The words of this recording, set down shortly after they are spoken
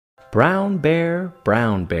Brown bear,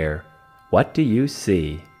 what do you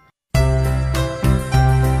see?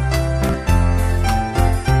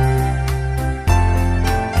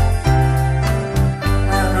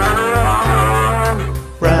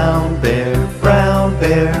 Brown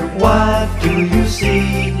bear, what do you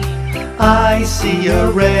see? I see a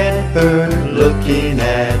red bird looking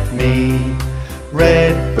at me.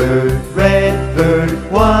 Red bird,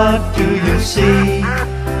 what do you see?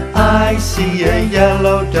 I see a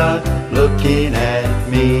yellow duck looking at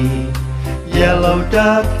me. Yellow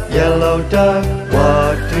duck,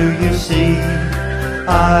 what do you see?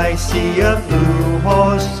 I see a blue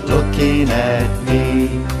horse looking at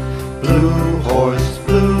me. Blue horse,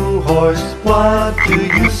 what do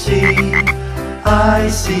you see? I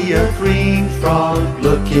see a green frog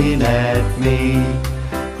looking at me.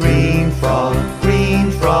 Green frog,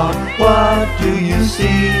 what do you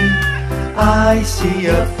see? I see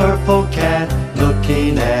a purple cat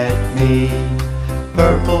looking at me.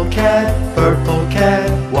 Purple cat,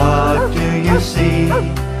 what do you see?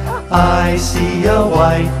 I see a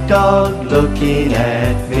white dog looking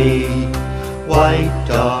at me. White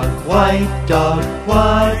dog,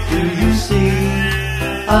 what do you see?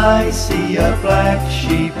 I see a black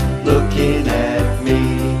sheep looking at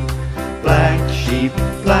me. Black sheep,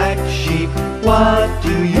 what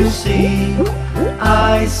do you see?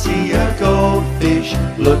 I see a goldfish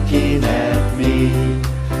looking at me.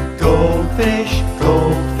 Goldfish,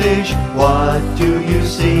 what do you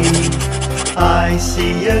see? I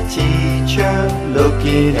see a teacher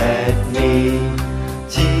looking at me.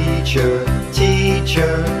 Teacher,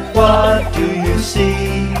 what do you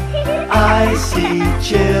see? I see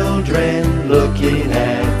children looking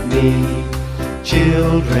at me.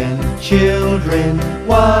 Children,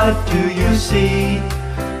 what do you see?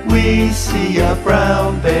 We see a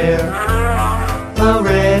brown bear, a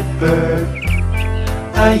red bird,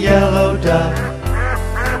 a yellow duck,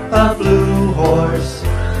 a blue horse,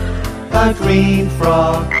 a green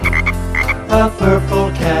frog, a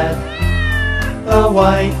purple cat, a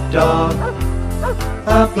white dog,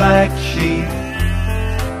 a black sheep,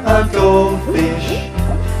 a goldfish,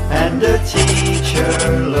 and a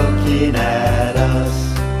teacher looking at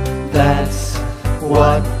us. That's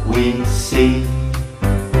what we see.